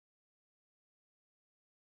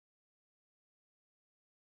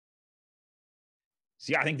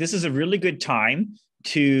So yeah, I think this is a really good time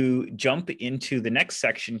to jump into the next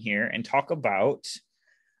section here and talk about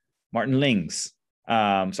Martin Lings.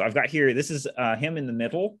 So I've got here, this is him in the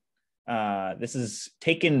middle. This is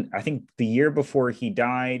taken, I think, the year before he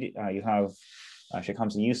died. You have Sheikh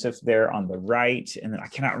Hamza Yusuf there on the right. And then I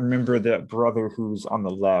cannot remember the brother who's on the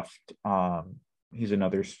left. He's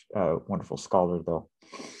another wonderful scholar, though.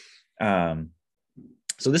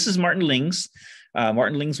 So this is Martin Lings.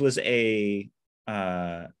 Martin Lings was a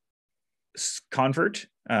convert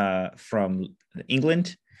from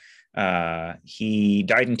England. He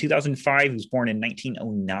died in 2005. He was born in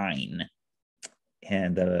 1909.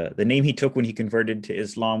 And the name he took when he converted to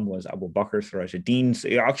Islam was Abu Bakr Sirajuddin. So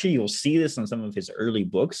actually, you'll see this on some of his early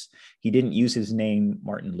books. He didn't use his name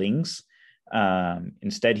Martin Lings.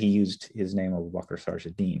 Instead, he used his name Abu Bakr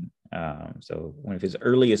Sirajuddin. So one of his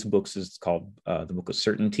earliest books is called the Book of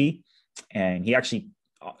Certainty. And he actually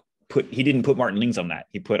he didn't put Martin Lings on that.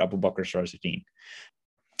 He put Abu Bakr Sirajuddin.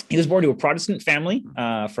 He was born to a Protestant family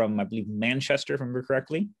from, I believe, Manchester, if I remember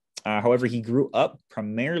correctly. However, he grew up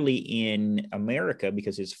primarily in America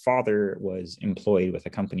because his father was employed with a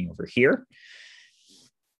company over here.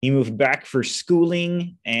 He moved back for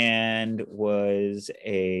schooling and was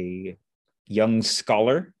a young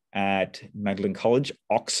scholar at Magdalen College,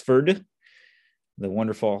 Oxford, the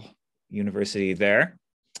wonderful university there,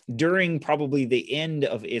 during probably the end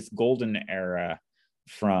of its golden era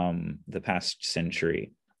from the past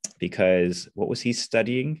century. Because what was he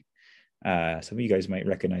studying? Some of you guys might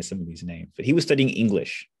recognize some of these names, but he was studying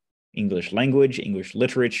English language, English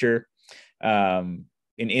literature. In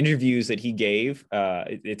interviews that he gave,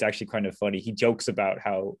 it's actually kind of funny. He jokes about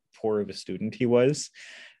how poor of a student he was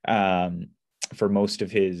for most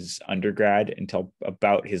of his undergrad until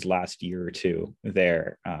about his last year or two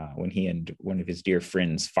there, when he and one of his dear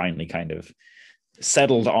friends finally kind of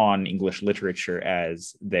settled on English literature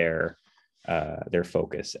as their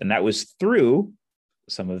focus. And that was through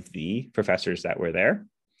some of the professors that were there,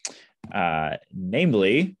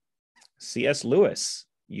 namely C.S. Lewis.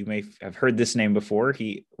 You may have heard this name before.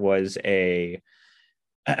 He was an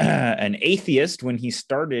atheist when he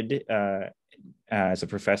started as a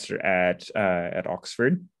professor at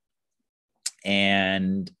Oxford.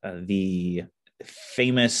 And the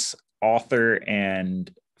famous author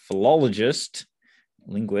and philologist,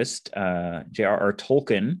 linguist, J.R.R.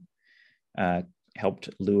 Tolkien, helped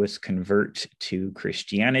Lewis convert to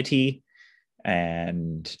Christianity,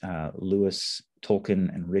 and Lewis,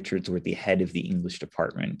 Tolkien, and Richards were the head of the English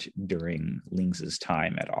department during Lings's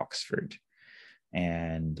time at Oxford.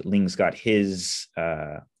 And Lings got his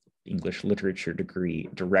English literature degree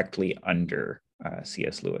directly under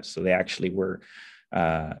C.S. Lewis. So they actually were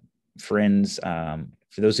friends. For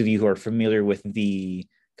those of you who are familiar with the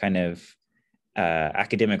kind of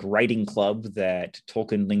academic writing club that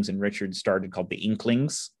Tolkien, Lings, and Richards started called the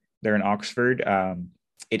Inklings there in Oxford.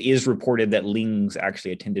 It is reported that Lings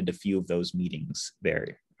actually attended a few of those meetings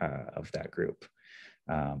there of that group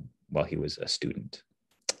while he was a student.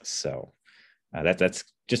 So that's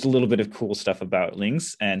just a little bit of cool stuff about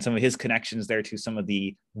Lings and some of his connections there to some of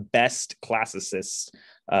the best classicists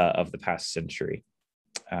of the past century.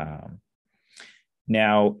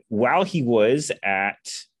 Now, while he was at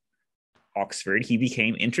Oxford, he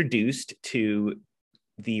became introduced to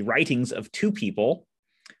the writings of two people,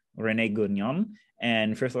 René Guénon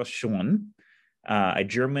and Friedrich Schwann, a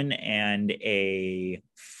German and a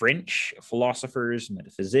French philosophers,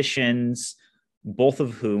 metaphysicians, both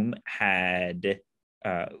of whom had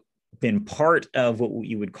been part of what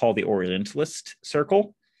you would call the Orientalist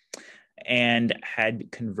circle and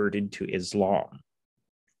had converted to Islam.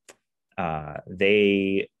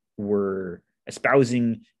 They were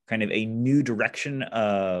espousing kind of a new direction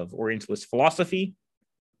of Orientalist philosophy,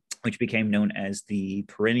 which became known as the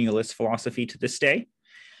perennialist philosophy to this day.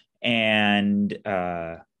 And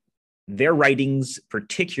their writings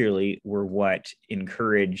particularly were what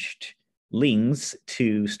encouraged Lings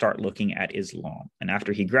to start looking at Islam. And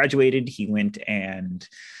after he graduated, he went and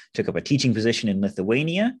took up a teaching position in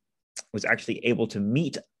Lithuania, was actually able to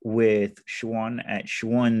meet with Schwann at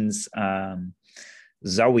Schwann's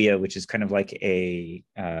Zawiya, which is kind of like a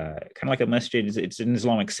masjid. It's an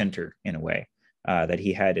Islamic center in a way that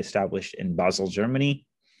he had established in Basel, Germany.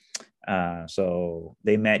 So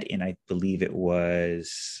they met in, I believe it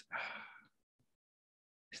was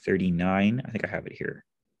 39. I think I have it here.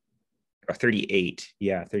 Or 38.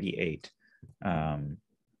 Yeah, 38. In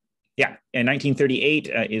 1938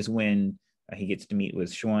 is when he gets to meet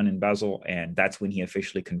with Schwann in Basel, and that's when he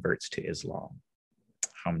officially converts to Islam.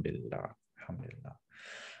 Alhamdulillah.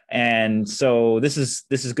 And so this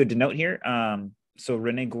is good to note here. so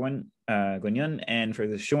Rene Guignon and for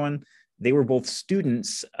the Shuan, they were both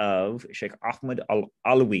students of Sheikh Ahmed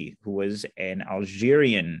Al-Alawi, who was an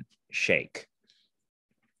Algerian sheikh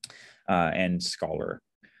and scholar.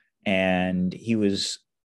 And he was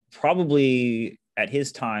probably, at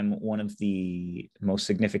his time, one of the most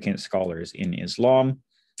significant scholars in Islam.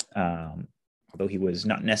 Although he was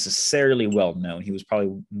not necessarily well known, he was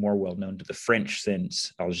probably more well known to the French,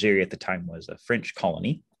 since Algeria at the time was a French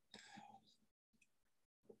colony.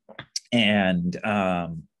 And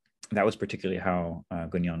that was particularly how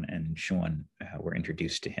Guignon and Schuon were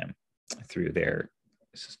introduced to him, through their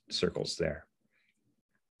circles there.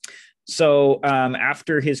 So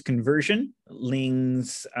after his conversion,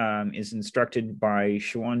 Lings is instructed by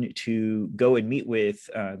Schuon to go and meet with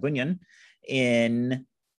Guignon in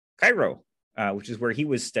Cairo, which is where he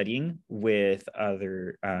was studying with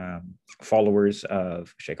other followers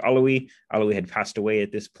of Sheikh Alawi. Alawi had passed away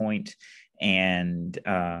at this point, and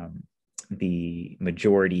the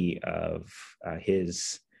majority of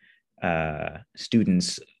his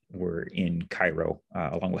students were in Cairo,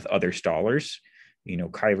 along with other scholars. You know,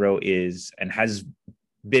 Cairo is and has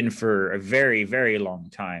been for a very, very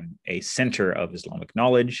long time a center of Islamic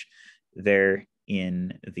knowledge. There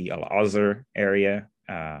in the Al-Azhar area.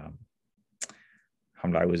 I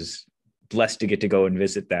was blessed to get to go and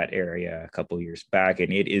visit that area a couple of years back,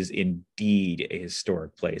 and it is indeed a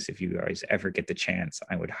historic place. If you guys ever get the chance,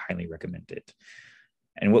 I would highly recommend it.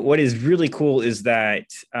 And what is really cool is that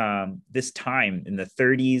this time in the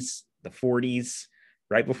 30s, the 40s,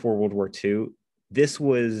 right before World War II, this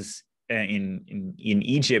was in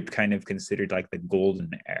Egypt kind of considered like the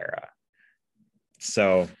golden era.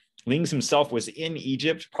 So Lings himself was in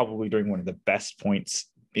Egypt probably during one of the best points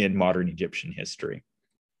in modern Egyptian history,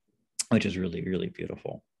 which is really, really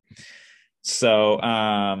beautiful. So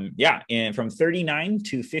yeah, and from 39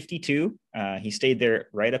 to 52, he stayed there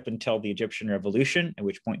right up until the Egyptian Revolution, at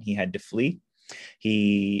which point he had to flee.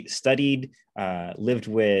 He studied, lived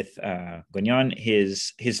with Guignon.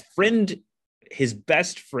 His friend, his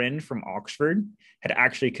best friend from Oxford, had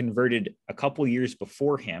actually converted a couple years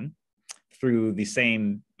before him through the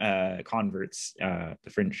same converts, the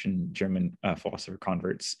French and German philosopher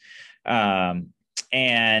converts,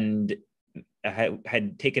 and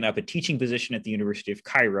had taken up a teaching position at the University of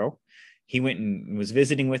Cairo. He went and was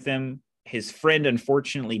visiting with him. His friend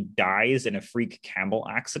unfortunately dies in a freak camel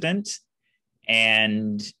accident,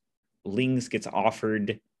 and Lings gets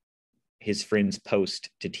offered his friend's post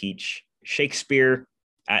to teach Shakespeare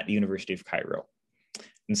at the University of Cairo.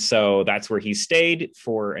 And so that's where he stayed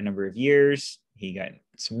for a number of years. He got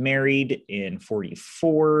married in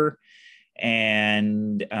 44,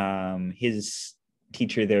 and his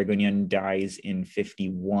teacher there, Guignon, dies in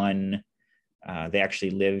 51. They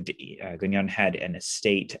actually lived, Guignon had an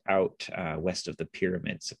estate out west of the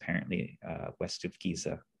pyramids, apparently west of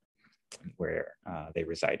Giza, where they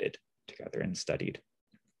resided together and studied.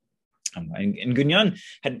 And Guignon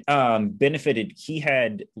had benefited. He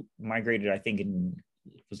had migrated, I think,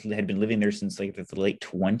 had been living there since like the late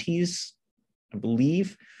 20s, I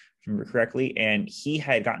believe, if I remember correctly. And he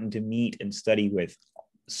had gotten to meet and study with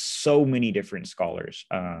so many different scholars.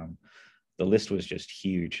 The list was just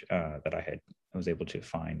huge that I was able to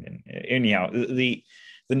find. And anyhow, the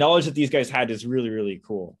knowledge that these guys had is really, really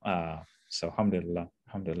cool. So alhamdulillah,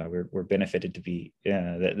 we're benefited to be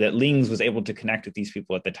that Lings was able to connect with these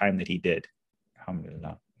people at the time that he did.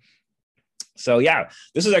 Alhamdulillah. So yeah,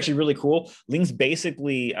 this is actually really cool. Lings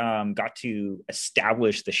basically got to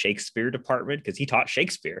establish the Shakespeare department because he taught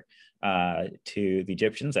Shakespeare to the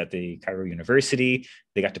Egyptians at the Cairo University.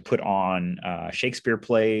 They got to put on Shakespeare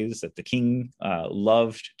plays that the king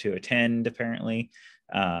loved to attend, apparently.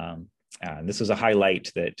 This was a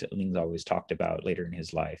highlight that Lings always talked about later in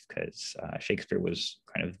his life, because Shakespeare was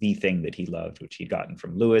kind of the thing that he loved, which he'd gotten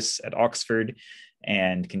from Lewis at Oxford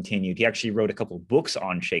and continued. He actually wrote a couple of books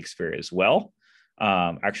on Shakespeare as well.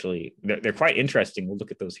 Actually, they're quite interesting. We'll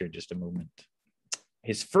look at those here in just a moment.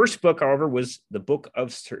 His first book, however, was The Book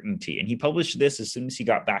of Certainty, and he published this as soon as he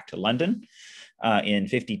got back to London in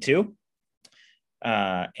 52.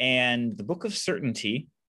 And The Book of Certainty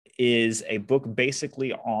is a book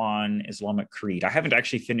basically on Islamic creed. I haven't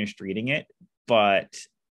actually finished reading it, but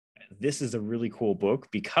this is a really cool book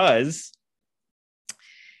because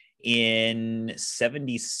in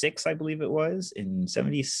 76, I believe it was, in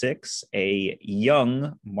 76, a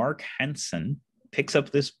young Mark Hansen picks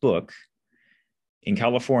up this book in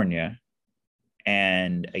California,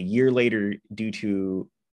 and a year later, due to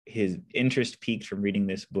his interest piqued from reading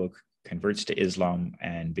this book, converts to Islam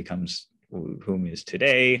and becomes whom is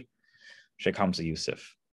today Sheikh Hamza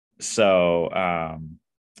Yusuf. So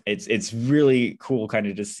it's really cool kind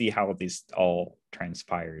of to see how this all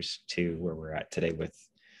transpires to where we're at today with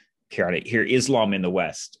here Islam in the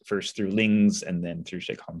West, first through Lings and then through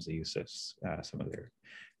Sheikh Hamza Yusuf's some of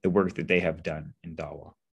the work that they have done in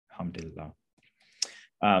Dawah. Alhamdulillah.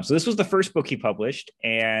 So this was the first book he published,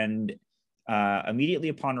 and immediately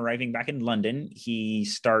upon arriving back in London, he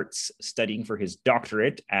starts studying for his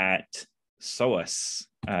doctorate at SOAS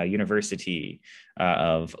University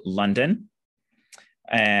of London.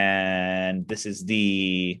 And this is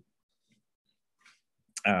the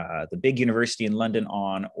big university in London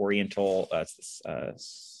on Oriental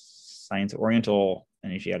science, Oriental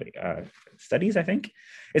and Asiatic studies, I think.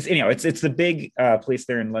 It's the big place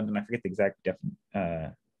there in London. I forget the exact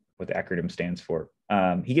what the acronym stands for.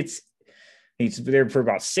 He's there for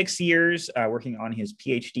about 6 years working on his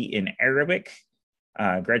PhD in Arabic,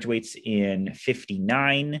 graduates in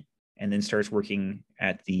 1959, and then starts working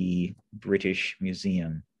at the British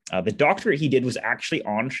Museum. The doctorate he did was actually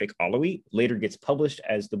on Sheikh Alawi, later gets published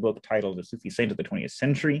as the book titled The Sufi Saint of the 20th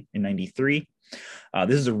Century in 1993.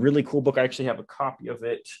 This is a really cool book. I actually have a copy of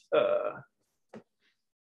it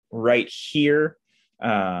right here.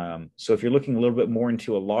 So if you're looking a little bit more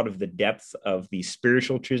into a lot of the depth of the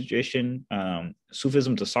spiritual tradition,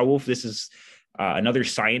 Sufism, Tasawwuf, this is another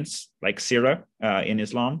science like Sirah in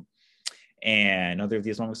Islam and other of the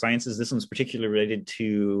Islamic sciences. This one's particularly related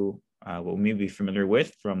to what we may be familiar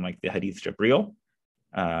with from like the Hadith Jabril,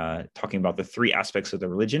 talking about the three aspects of the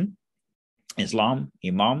religion: Islam,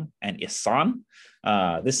 Imam, and Ihsan.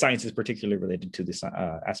 This science is particularly related to this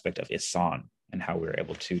aspect of Ihsan and how we're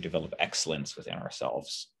able to develop excellence within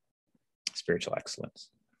ourselves, spiritual excellence.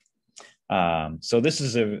 So this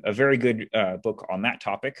is a very good book on that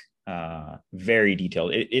topic, very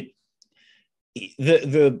detailed.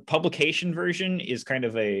 The publication version is kind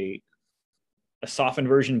of a softened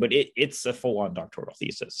version, but it's a full-on doctoral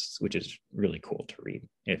thesis, which is really cool to read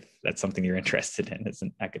if that's something you're interested in as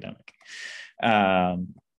an academic.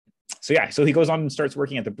 So he goes on and starts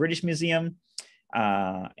working at the British Museum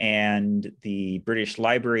and the British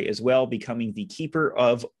Library as well, becoming the keeper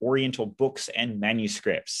of Oriental books and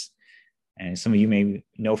manuscripts. And some of you may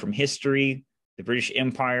know from history, the British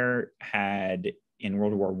Empire had, in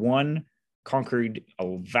World War I, conquered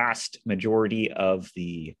a vast majority of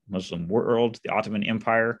the Muslim world, the Ottoman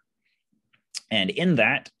Empire, and in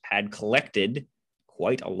that had collected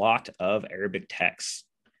quite a lot of Arabic texts.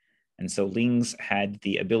 And so Lings had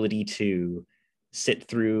the ability to sift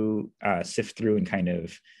through and kind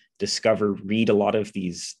of read a lot of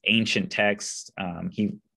these ancient texts.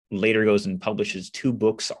 He later goes and publishes 2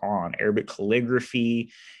 books on Arabic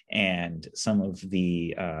calligraphy and some of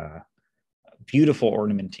the beautiful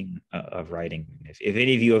ornamenting of writing. If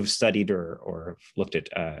any of you have studied or looked at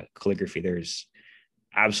calligraphy, there's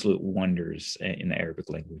absolute wonders in the Arabic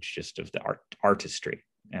language, just of the artistry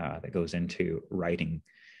that goes into writing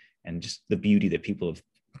and just the beauty that people have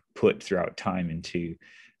put throughout time into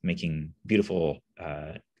making beautiful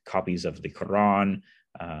copies of the Quran,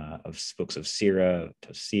 of books of Sirah,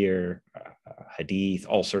 Tafsir, Hadith,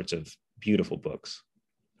 all sorts of beautiful books.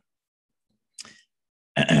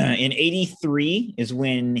 In 1983 is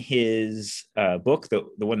when his book, the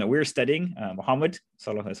one that we're studying, Muhammad,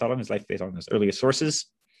 his life based on his earliest sources,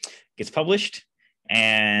 gets published.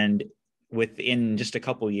 And within just a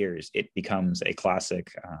couple of years, it becomes a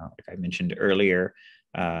classic. Like I mentioned earlier,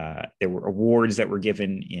 there were awards that were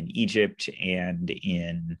given in Egypt and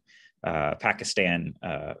in Pakistan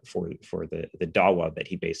for the dawah that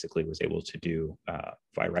he basically was able to do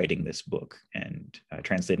by writing this book and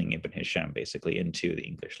translating Ibn Hisham basically into the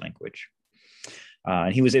English language.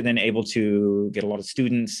 And he was then able to get a lot of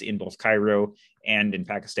students in both Cairo and in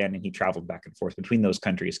Pakistan, and he traveled back and forth between those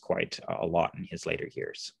countries quite a lot in his later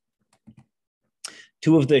years.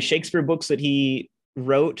 2 of the Shakespeare books that he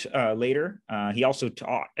wrote later, he also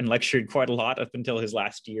taught and lectured quite a lot up until his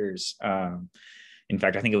last years. In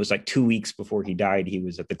fact, I think it was like 2 weeks before he died, he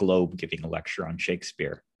was at the Globe giving a lecture on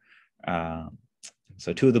Shakespeare.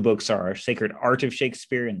 So 2 of the books are Sacred Art of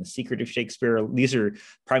Shakespeare and The Secret of Shakespeare. These are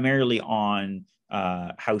primarily on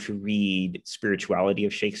how to read spirituality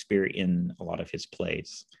of Shakespeare in a lot of his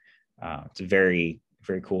plays. It's a very,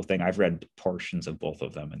 very cool thing. I've read portions of both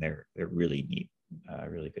of them, and they're really neat,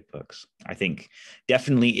 really good books. I think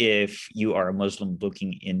definitely if you are a Muslim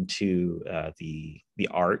looking into the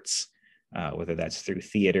arts, whether that's through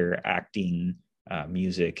theater, acting,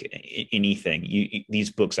 music, anything, these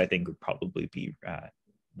books I think would probably be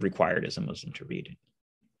required as a Muslim to read.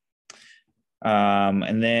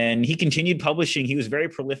 And then he continued publishing. He was very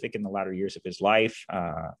prolific in the latter years of his life.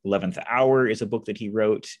 11th Hour is a book that he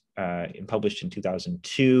wrote and published in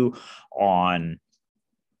 2002 on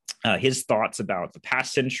his thoughts about the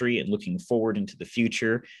past century and looking forward into the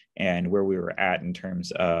future, and where we were at in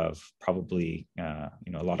terms of probably, a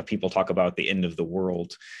lot of people talk about the end of the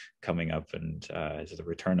world coming up, and the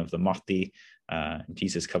return of the Mahdi,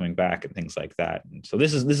 Jesus coming back, and things like that. And so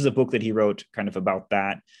this is a book that he wrote kind of about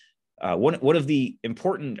that. One of the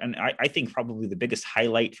important, and I think probably the biggest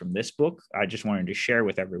highlight from this book, I just wanted to share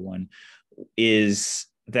with everyone, is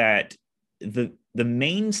that the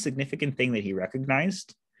main significant thing that he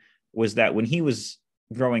recognized was that when he was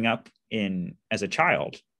growing up as a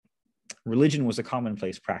child, religion was a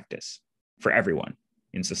commonplace practice for everyone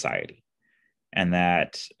in society. And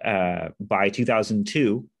that by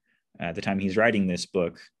 2002, at the time he's writing this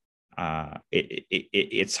book,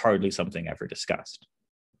 it's hardly something ever discussed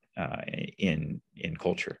in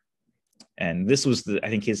culture. And this was I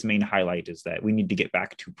think his main highlight is that we need to get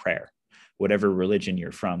back to prayer. Whatever religion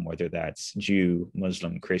you're from, whether that's Jew,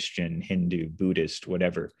 Muslim, Christian, Hindu, Buddhist,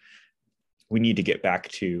 whatever, we need to get back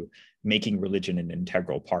to making religion an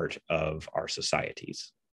integral part of our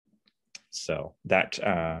societies. So that's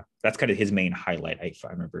kind of his main highlight, if I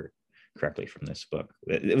remember correctly, from this book.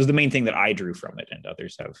 It was the main thing that I drew from it, and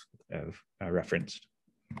others have referenced.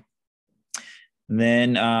 And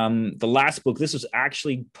then the last book, this was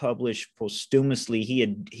actually published posthumously. He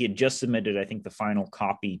had just submitted, I think, the final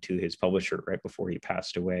copy to his publisher right before he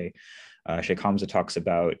passed away. Sheikh Hamza talks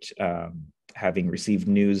about having received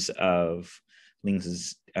news of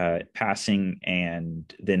Lings's passing,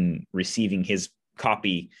 and then receiving his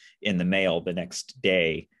copy in the mail the next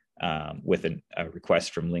day with a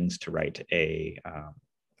request from Lings to write a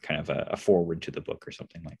kind of a foreword to the book or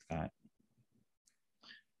something like that.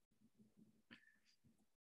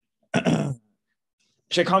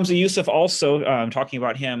 Sheikh Hamza Yusuf also, talking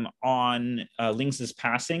about him on Lings's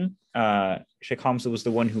passing, Sheikh Hamza was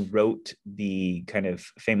the one who wrote the kind of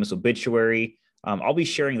famous obituary. I'll be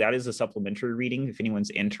sharing that as a supplementary reading if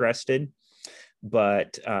anyone's interested.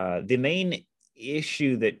 But the main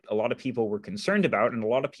issue that a lot of people were concerned about, and a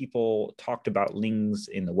lot of people talked about Lings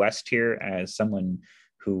in the West here as someone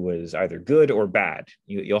who was either good or bad.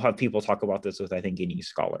 You'll have people talk about this with, I think, any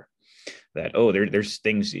scholar, that, there's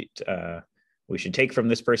things we should take from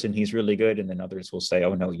this person, he's really good, and then others will say,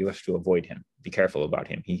 oh no, you have to avoid him, be careful about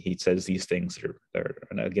him, he says these things that are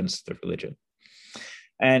against the religion.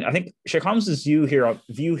 And I think Sheikh Hamza's view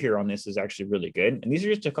here on this is actually really good. And these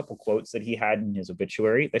are just a couple quotes that he had in his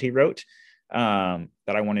obituary that he wrote that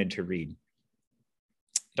I wanted to read.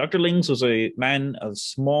 Dr. Lings was a man of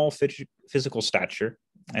small physical stature,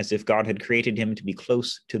 as if God had created him to be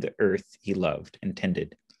close to the earth he loved and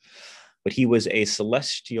tended. But he was a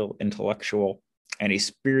celestial intellectual and a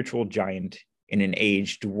spiritual giant in an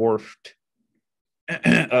age dwarfed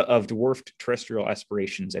terrestrial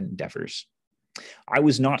aspirations and endeavors. I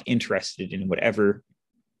was not interested in whatever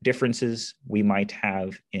differences we might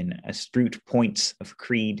have in astute points of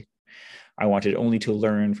creed. I wanted only to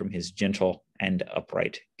learn from his gentle and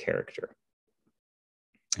upright character.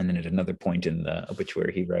 And then at another point in the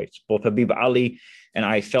obituary, he writes, both Habib Ali and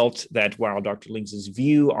I felt that while Dr. Lings's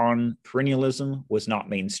view on perennialism was not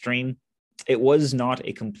mainstream, it was not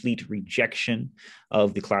a complete rejection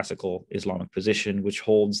of the classical Islamic position, which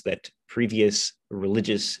holds that previous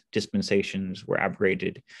religious dispensations were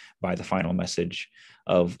abrogated by the final message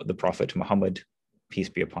of the Prophet Muhammad, peace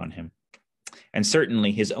be upon him. And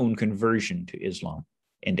certainly his own conversion to Islam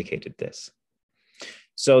indicated this.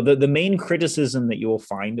 So the main criticism that you will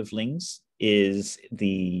find of Lings is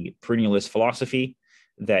the perennialist philosophy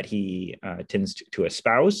that he tends to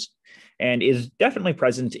espouse, and is definitely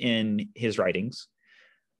present in his writings.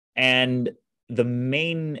 And the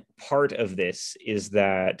main part of this is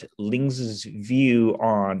that Lings's view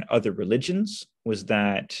on other religions was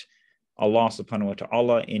that Allah subhanahu wa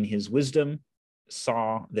ta'ala, in his wisdom,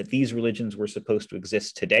 saw that these religions were supposed to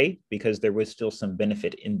exist today because there was still some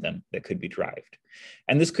benefit in them that could be derived.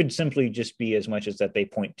 And this could simply just be as much as that they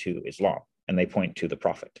point to Islam and they point to the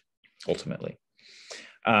Prophet, ultimately.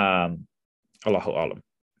 Allahu Alam.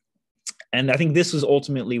 And I think this was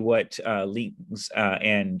ultimately what Lings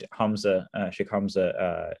and Hamza, Sheikh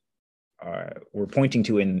Hamza, were pointing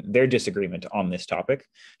to in their disagreement on this topic.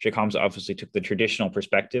 Sheikh Hamza obviously took the traditional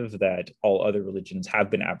perspective that all other religions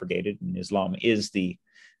have been abrogated, and Islam is the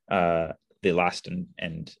last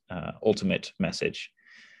and ultimate message.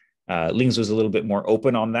 Lings was a little bit more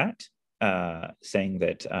open on that, saying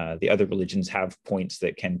that the other religions have points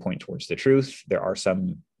that can point towards the truth. There are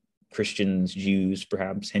some Christians, Jews,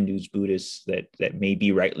 perhaps Hindus, Buddhists that may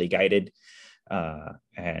be rightly guided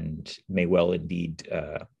and may well indeed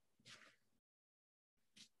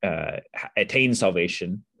attain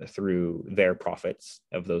salvation through their prophets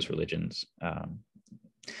of those religions.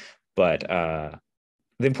 But the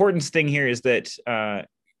important thing here is that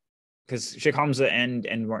because Sheikh Hamza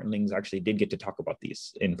and Martin Lings actually did get to talk about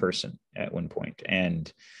these in person at one point.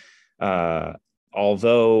 And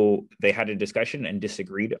although they had a discussion and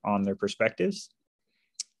disagreed on their perspectives,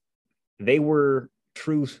 they were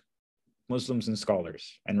true Muslims and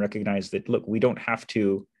scholars and recognized that, look, we don't have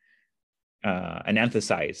to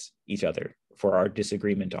anathematize each other for our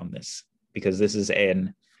disagreement on this, because this is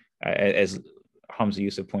as Hamza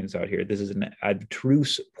Yusuf points out here, this is an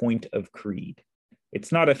abstruse point of creed.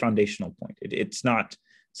 It's not a foundational point. It's not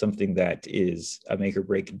something that is a make or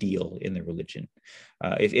break deal in the religion.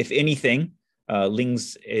 If anything,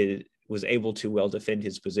 Lings was able to well defend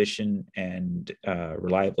his position and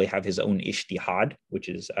reliably have his own ijtihad, which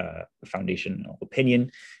is a foundational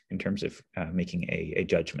opinion in terms of making a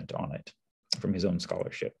judgment on it from his own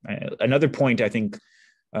scholarship. Another point, I think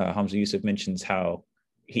Hamza Yusuf mentions how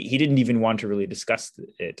he didn't even want to really discuss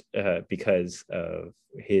it because of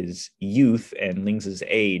his youth and Lings's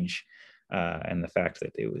age, and the fact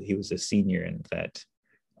that he was a senior, and that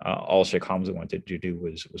all Sheikh Hamza wanted to do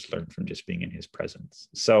was learn from just being in his presence.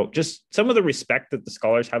 So just some of the respect that the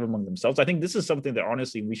scholars have among themselves. I think this is something that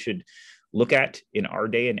honestly we should look at in our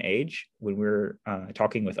day and age when we're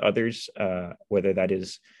talking with others, whether that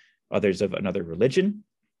is others of another religion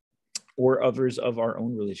or others of our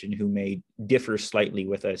own religion who may differ slightly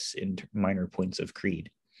with us in minor points of creed.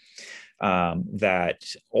 That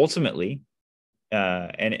ultimately,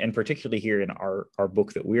 and particularly here in our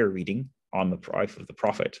book that we are reading on the life of the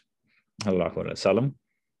Prophet, the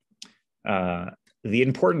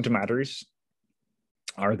important matters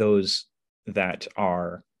are those that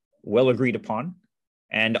are well agreed upon,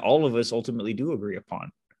 and all of us ultimately do agree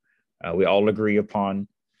upon. We all agree upon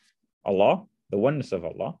Allah, the oneness of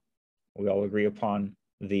Allah. We all agree upon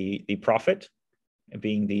the Prophet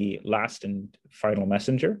being the last and final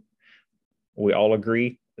messenger. We all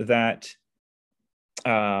agree that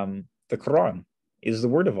the Quran is the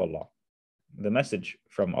word of Allah, the message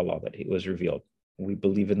from Allah that it was revealed. We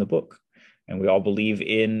believe in the book, and we all believe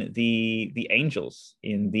in the angels,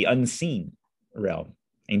 in the unseen realm,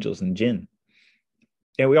 angels and jinn.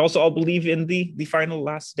 And we also all believe in the final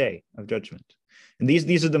last day of judgment. And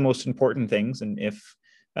these are the most important things. And if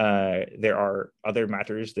there are other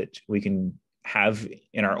matters that we can have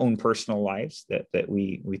in our own personal lives that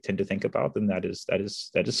we tend to think about, then that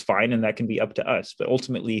is fine, and that can be up to us. But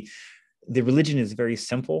ultimately, the religion is very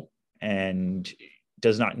simple and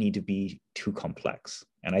does not need to be too complex.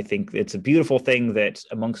 And I think it's a beautiful thing that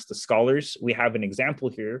amongst the scholars, we have an example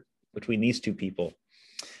here between these two people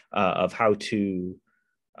of how to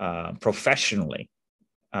professionally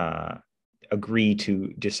agree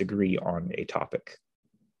to disagree on a topic.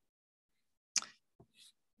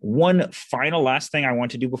 One final last thing I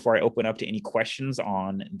want to do before I open up to any questions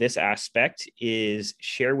on this aspect is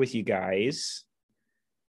share with you guys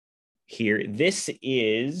here. This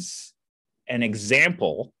is an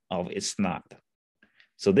example of isnad.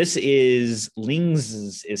 So this is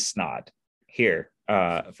Lings's isnad here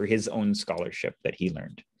for his own scholarship that he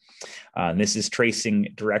learned. This is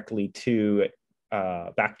tracing directly to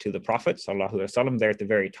back to the Prophet sallallahu alaihi wasallam there at the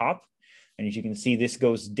very top. And as you can see, this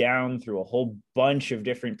goes down through a whole bunch of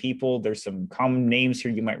different people. There's some common names here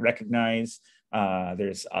you might recognize.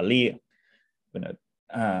 There's Ali, the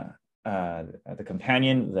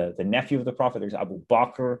companion, the nephew of the Prophet. There's Abu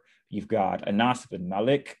Bakr. You've got Anas bin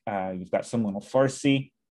Malik. You've got Salman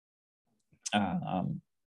al-Farsi.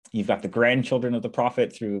 You've got the grandchildren of the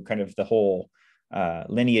Prophet through kind of the whole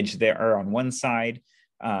lineage there on one side.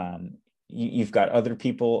 You've got other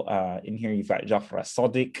people in here. You've got Jafar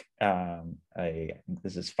as-Sadiq.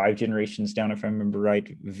 This is 5 generations down, if I remember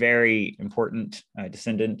right. Very important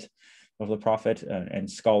descendant of the Prophet and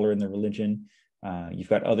scholar in the religion. You've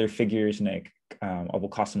got other figures like Abu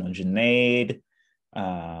Qasim al-Junaid,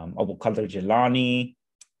 Abu Qadr Jilani,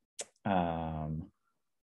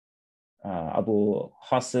 Abu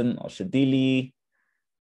Hassan al-Shadili.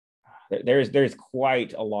 There's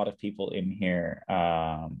quite a lot of people in here,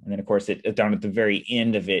 and then of course down at the very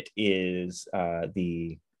end of it is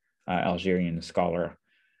the Algerian scholar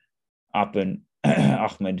Ahmed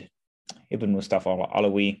Ibn Mustafa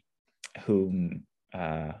al-Alawi, whom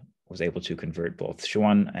was able to convert both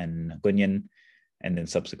Shuan and Gunyan, and then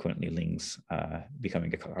subsequently Lings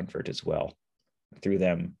becoming a convert as well through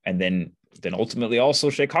them, and then ultimately also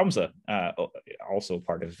Sheikh Hamza, also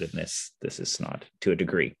part of this is not to a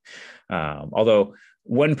degree. Although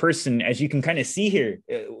one person, as you can kind of see here,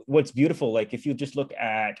 what's beautiful, like if you just look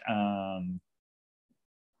at kind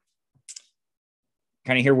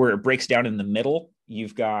of here where it breaks down in the middle,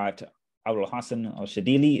 you've got Abul Hassan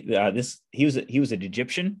al-Shadili. He was an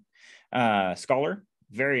Egyptian scholar,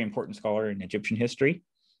 very important scholar in Egyptian history,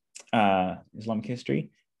 Islamic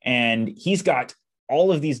history, and he's got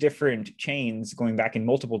all of these different chains going back in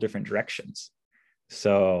multiple different directions.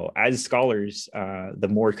 So as scholars, the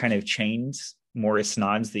more kind of chains, more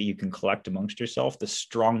isnads that you can collect amongst yourself, the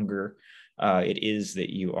stronger it is that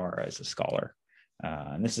you are as a scholar.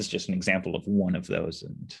 And this is just an example of one of those.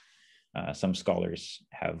 And some scholars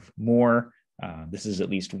have more. This is at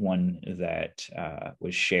least one that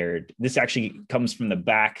was shared. This actually comes from the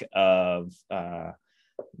back of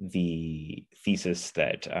the thesis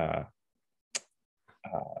that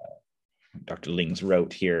Dr. Lings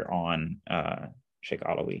wrote here on Sheikh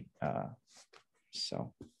Alawi.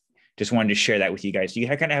 So just wanted to share that with you guys. So you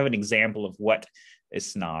kind of have an example of what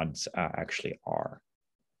isnads actually are.